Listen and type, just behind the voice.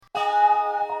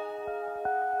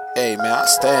Hey man, I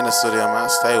stay in the studio, man. I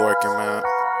stay working, man.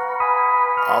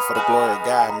 All for the glory of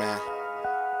God, man.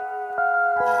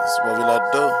 That's what we love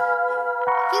to do.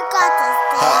 You got this,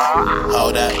 Huh.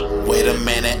 Hold up, wait a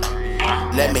minute.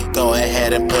 Let me go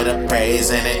ahead and put a praise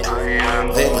in it.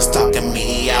 They was talking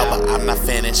me out, but I'm not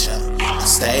finished.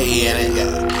 Stay in it,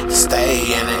 yeah. Stay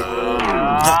in it.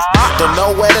 Don't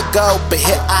know where to go, but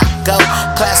here I go.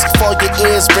 Classic for your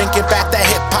ears, bringing back that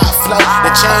hip-hop flow. The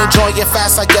change on you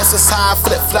fast, I guess it's how I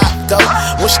flip-flop go.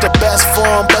 Wish the best for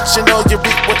 'em, but you know you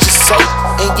reap what you sow.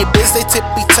 In your biz, they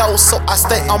tippy-toes, so I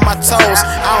stay on my toes.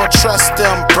 I don't trust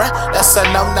them, bruh, that's a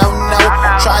no-no-no.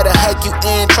 Try to hug you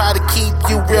in, try to keep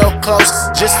you real close,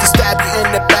 just to stab you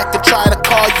in the back and try to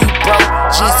call you bro.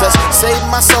 Jesus, save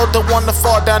my soul, don't wanna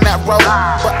fall down that road,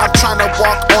 but I'm trying to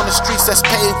walk on the streets that's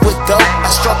paved with gold. I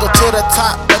struggle to the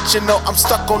top, but you know I'm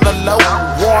stuck on the low.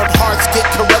 Warm hearts get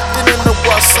corrupted in the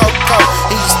world so cold.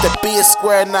 He used to be a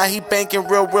square, now he banking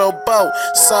real bold.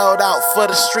 Sold out for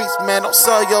the streets, man, don't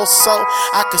sell your soul.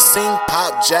 I can sing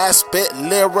pop, jazz, spit,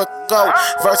 lyrical,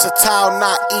 versatile,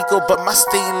 not eagle, but my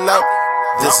style low.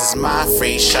 This is my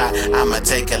free shot, I'ma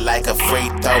take it like a free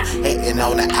throw. Hating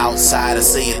on the outside, I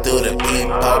see it through the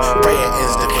peephole. Prayer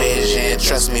is division,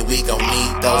 trust me, we gon'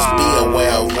 need those. Be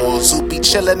aware of wolves who be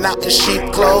chillin' out in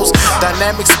sheep clothes.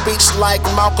 Dynamic speech like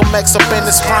Malcolm X up in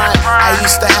his prime. I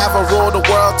used to have a rule the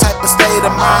world type of state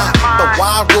of mind, but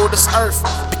why rule this earth?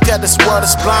 Because this world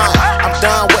is blind. I'm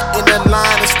done waiting in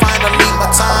line, it's finally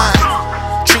my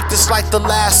time. Treat this like the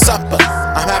Last Supper.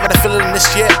 I'm having a feeling this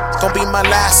year it's gonna be my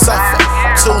last supper.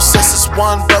 Two sisters,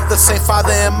 one brother, same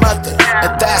father and mother,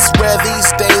 and that's rare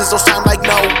these days. Those sound like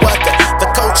no other. The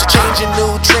culture changing,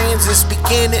 new trends is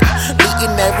beginning,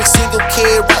 leading every single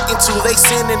kid right into they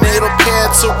sin, and they don't care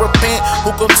to repent.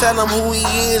 Who gon' tell them who he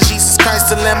is? Jesus Christ,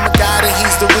 the Lamb of God, and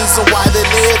he's the reason why they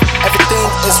live. Everything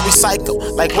is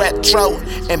recycled like retro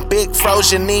and big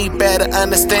froze. You need better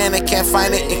understanding, can't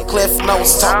find it in cliff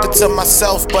notes. Talking to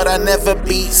myself, but I never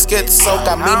be schizo.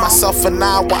 Got me, myself, and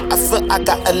I, why I feel I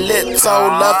got a little.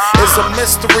 Love is a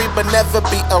mystery, but never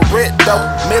be a riddle.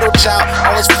 Middle child,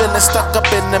 always feeling stuck up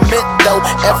in the middle.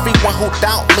 Everyone who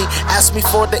doubt me, ask me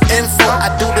for the info. I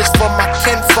do this for my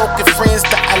kinfolk and friends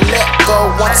that I let go.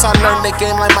 Once I learn the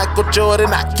game like Michael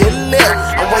Jordan, I get lit.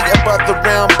 I'm way above the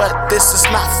rim, but this is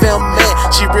not filming.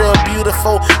 She real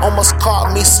beautiful, almost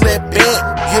caught me slipping.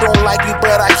 You don't like me,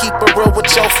 but I keep it real with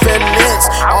your feelings.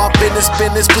 All business,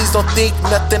 please don't think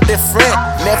nothing different.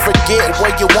 Never get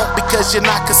where you want because you're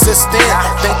not consistent.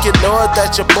 Thank you, Lord,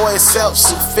 that your boy is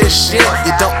self-sufficient.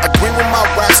 You don't agree with my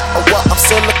raps or what? I'm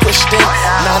still a Christian.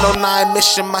 909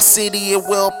 mission, my city, it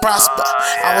will prosper.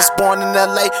 I was born in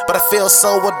LA, but I feel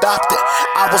so adopted.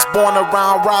 I was born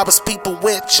around robbers, people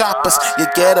with choppers. You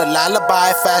get a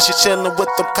lullaby fast, you're chilling with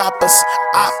them coppers.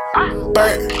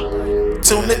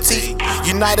 Opportunity,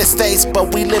 United States,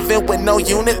 but we living with no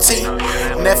unity.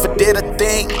 Never did a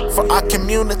thing for our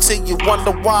community. You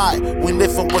wonder why we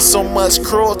living with so much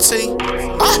cruelty.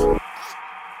 I'm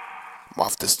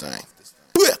off this thing.